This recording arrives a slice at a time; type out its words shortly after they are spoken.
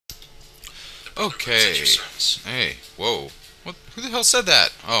Okay. Hey, whoa. What? Who the hell said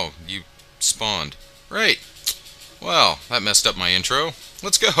that? Oh, you spawned. Right. Well, that messed up my intro.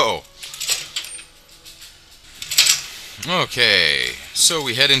 Let's go. Okay, so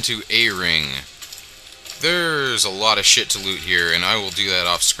we head into A-Ring. There's a lot of shit to loot here, and I will do that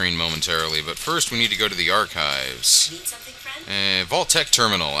off screen momentarily, but first we need to go to the archives. Need something, friend? Vault Tech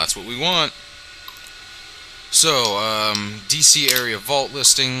Terminal, that's what we want. So, DC area vault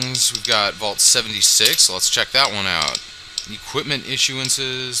listings, we've got Vault 76, so let's check that one out. Equipment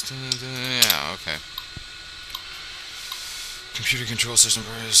issuances, yeah, okay. Computer control system,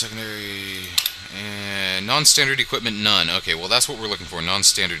 secondary, and non-standard equipment, none. Okay, well that's what we're looking for,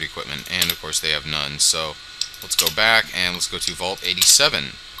 non-standard equipment, and of course they have none. So let's go back and let's go to Vault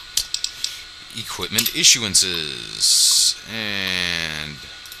 87. Equipment issuances, and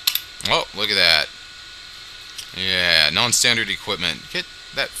oh, look at that. Yeah, non-standard equipment. Get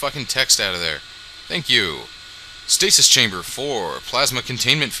that fucking text out of there. Thank you. Stasis Chamber 4, Plasma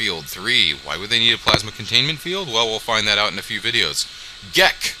Containment Field 3. Why would they need a Plasma Containment Field? Well, we'll find that out in a few videos.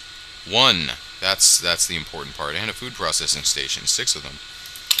 GEC 1. That's the important part. And a food processing station. 6 of them.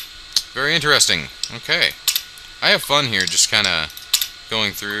 Very interesting. Okay. I have fun here, just kind of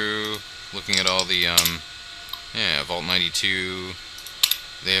going through, looking at all the, yeah, Vault 92.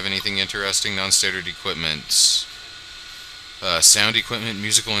 Do they have anything interesting? Non-standard equipment. Sound equipment,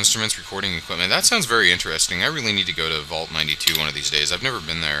 musical instruments, recording equipment. That sounds very interesting. I really need to go to Vault 92 one of these days. I've never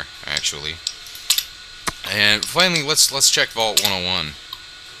been there, actually. And finally, let's check Vault 101.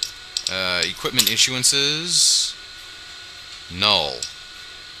 Equipment issuances. Null.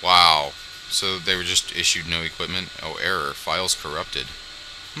 Wow. So they were just issued no equipment. Oh, error. Files corrupted.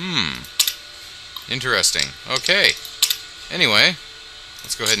 Interesting. Okay. Anyway,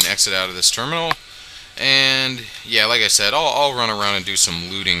 let's go ahead and exit out of this terminal. And yeah, like I said, I'll run around and do some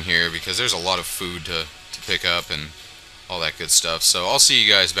looting here because there's a lot of food to pick up and all that good stuff. So I'll see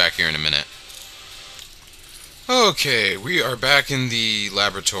you guys back here in a minute. Okay, we are back in the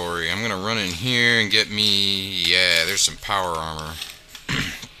laboratory. I'm going to run in here and get me... Yeah, there's some power armor.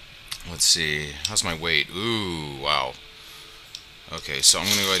 Let's see. How's my weight? Ooh, wow. Okay, so I'm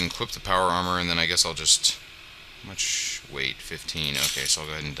going to go ahead and equip the power armor, and then I guess I'll just... How much weight? 15. Okay, so I'll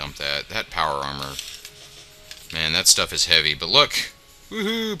go ahead and dump that. That power armor... Man, that stuff is heavy, but look!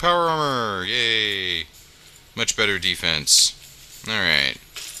 Woohoo! Power armor! Yay! Much better defense. Alright.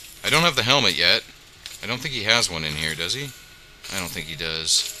 I don't have the helmet yet. I don't think he has one in here, does he? I don't think he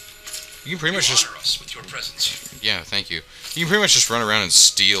does. You can pretty much just... honor us with your presence. Yeah, thank you. You can pretty much just run around and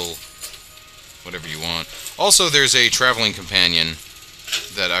steal whatever you want. Also, there's a traveling companion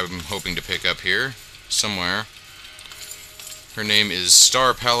that I'm hoping to pick up here, somewhere. Her name is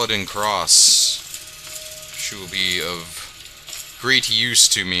Star Paladin Cross. She will be of great use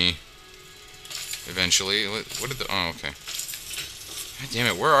to me eventually. What did the... Oh, okay. God damn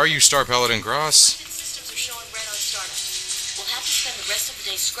it, where are you, Star Paladin Cross? Systems are showing red on startup. We'll have to spend the rest of the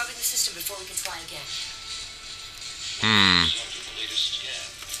day scrubbing the system before we can fly again.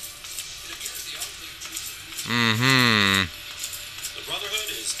 The Brotherhood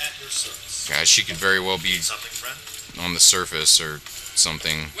is at your service. God, she could very well be Something, friend? on the surface or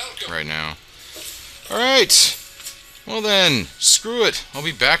something right now. Alright. Well then, screw it. I'll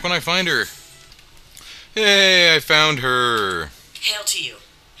be back when I find her. Hey, I found her. Hail to you.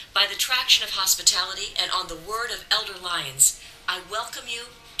 By the traction of hospitality and on the word of Elder Lions, I welcome you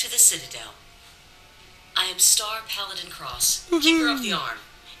to the Citadel. I am Star Paladin Cross, Keeper of the Arm,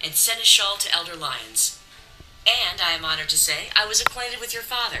 and Seneschal to Elder Lions. And I am honored to say I was acquainted with your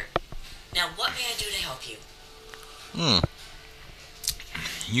father. Now what may I do to help you?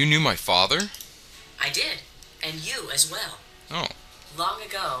 You knew my father? I did, and you as well. Oh. Long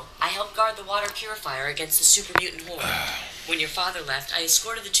ago, I helped guard the water purifier against the super mutant horde. When your father left, I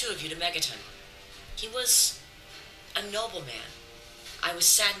escorted the two of you to Megaton. He was a noble man. I was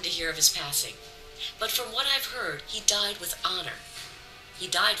saddened to hear of his passing. But from what I've heard, he died with honor. He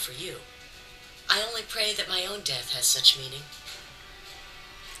died for you. I only pray that my own death has such meaning.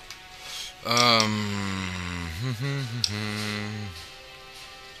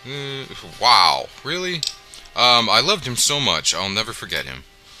 Wow, really? I loved him so much, I'll never forget him.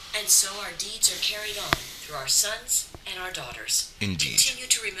 And so our deeds are carried on through our sons and our daughters. Indeed. Continue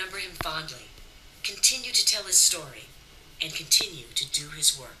to remember him fondly. Continue to tell his story. And continue to do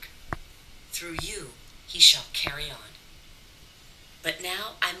his work. Through you, he shall carry on. But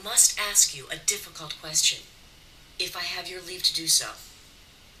now I must ask you a difficult question, if I have your leave to do so.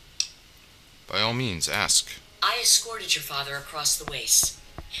 By all means, ask. I escorted your father across the wastes.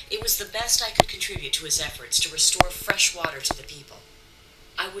 It was the best I could contribute to his efforts to restore fresh water to the people.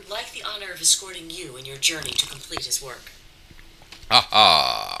 I would like the honor of escorting you in your journey to complete his work.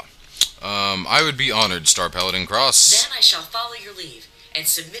 Ha. I would be honored, Star Paladin Cross. Then I shall follow your lead and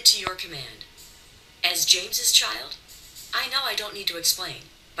submit to your command. As James's child, I know I don't need to explain,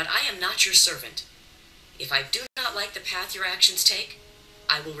 but I am not your servant. If I do not like the path your actions take,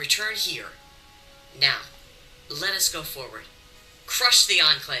 I will return here. Now, let us go forward. Crush the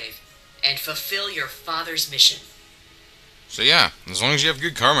Enclave and fulfill your father's mission. So yeah, as long as you have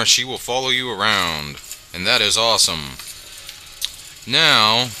good karma, she will follow you around. And that is awesome.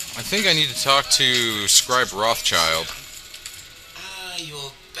 Now, I think I need to talk to Scribe Rothschild. Ah,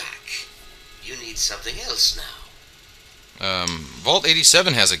 you're back. You need something else now. Vault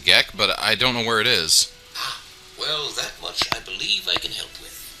 87 has a Gek, but I don't know where it is. Ah, well, that much I believe I can help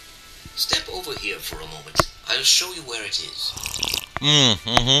with. Step over here for a moment. I'll show you where it is.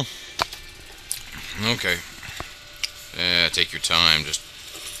 Okay. Yeah, take your time, just...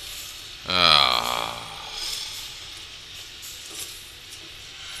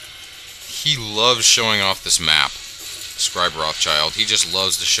 He loves showing off this map, Scribe Rothschild. He just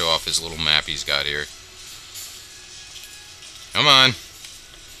loves to show off his little map he's got here. Come on.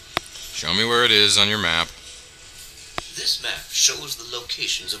 Show me where it is on your map. This map shows the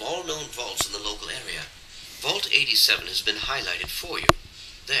locations of all known vaults in the local area. Vault 87 has been highlighted for you.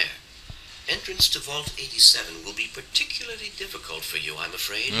 There. Entrance to Vault 87 will be particularly difficult for you, I'm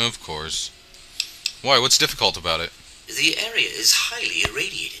afraid. Of course. Why? What's difficult about it? The area is highly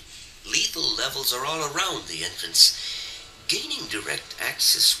irradiated. Lethal levels are all around the entrance. Gaining direct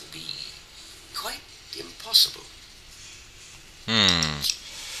access will be quite impossible.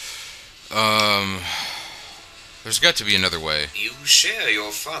 There's got to be another way. You share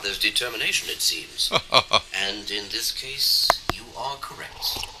your father's determination, it seems. And in this case, you are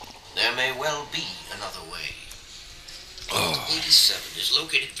correct. There may well be another way. Vault 87 is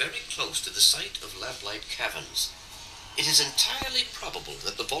located very close to the site of Lamplight Caverns. It is entirely probable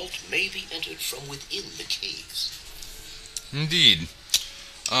that the vault may be entered from within the caves. Indeed.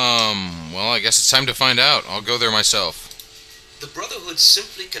 Well, I guess it's time to find out. I'll go there myself. The Brotherhood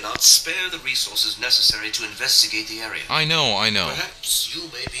simply cannot spare the resources necessary to investigate the area. I know. Perhaps you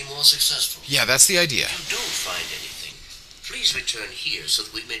may be more successful. Yeah, that's the idea. If you don't find anything, please return here so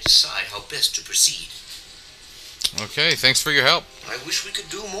that we may decide how best to proceed. Okay, thanks for your help. I wish we could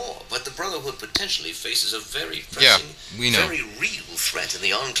do more, but the Brotherhood potentially faces a very pressing, we know. very real threat in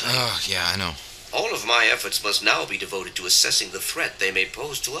the Enclave. Yeah, I know. All of my efforts must now be devoted to assessing the threat they may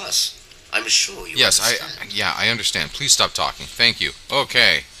pose to us. I'm sure you understand. I understand. Please stop talking. Thank you.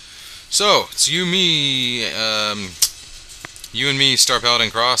 Okay. So, it's you and me, Star Paladin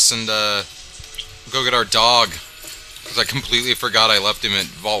Cross, and, go get our dog. Because I completely forgot I left him at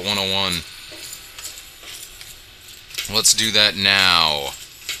Vault 101. Let's do that now.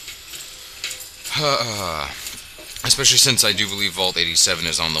 Especially since I do believe Vault 87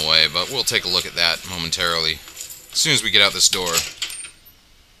 is on the way, but we'll take a look at that momentarily. As soon as we get out this door.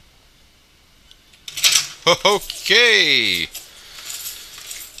 Okay!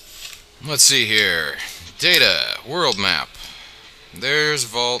 Let's see here. Data. World map. There's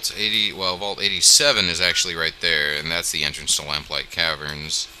Vault 80... Well, Vault 87 is actually right there, and that's the entrance to Lamplight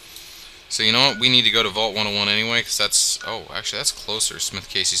Caverns. So you know what? We need to go to Vault 101 anyway, because that's... Oh, actually, that's closer. Smith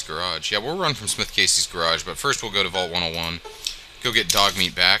Casey's Garage. Yeah, we'll run from Smith Casey's Garage, but first we'll go to Vault 101. Go get dog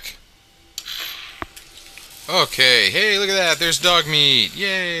meat back. Okay, hey, look at that. There's dog meat.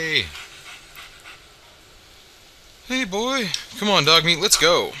 Yay! Hey, boy. Come on, dog meat. Let's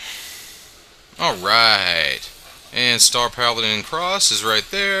go. Alright. And Star Paladin Cross is right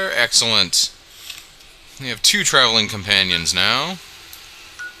there. Excellent. We have 2 traveling companions now.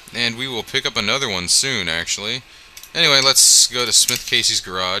 And we will pick up another one soon, actually. Anyway, let's go to Smith Casey's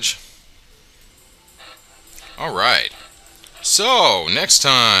Garage. Alright. So, next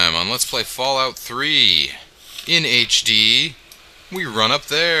time on Let's Play Fallout 3 in HD, we run up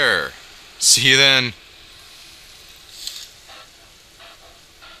there. See you then.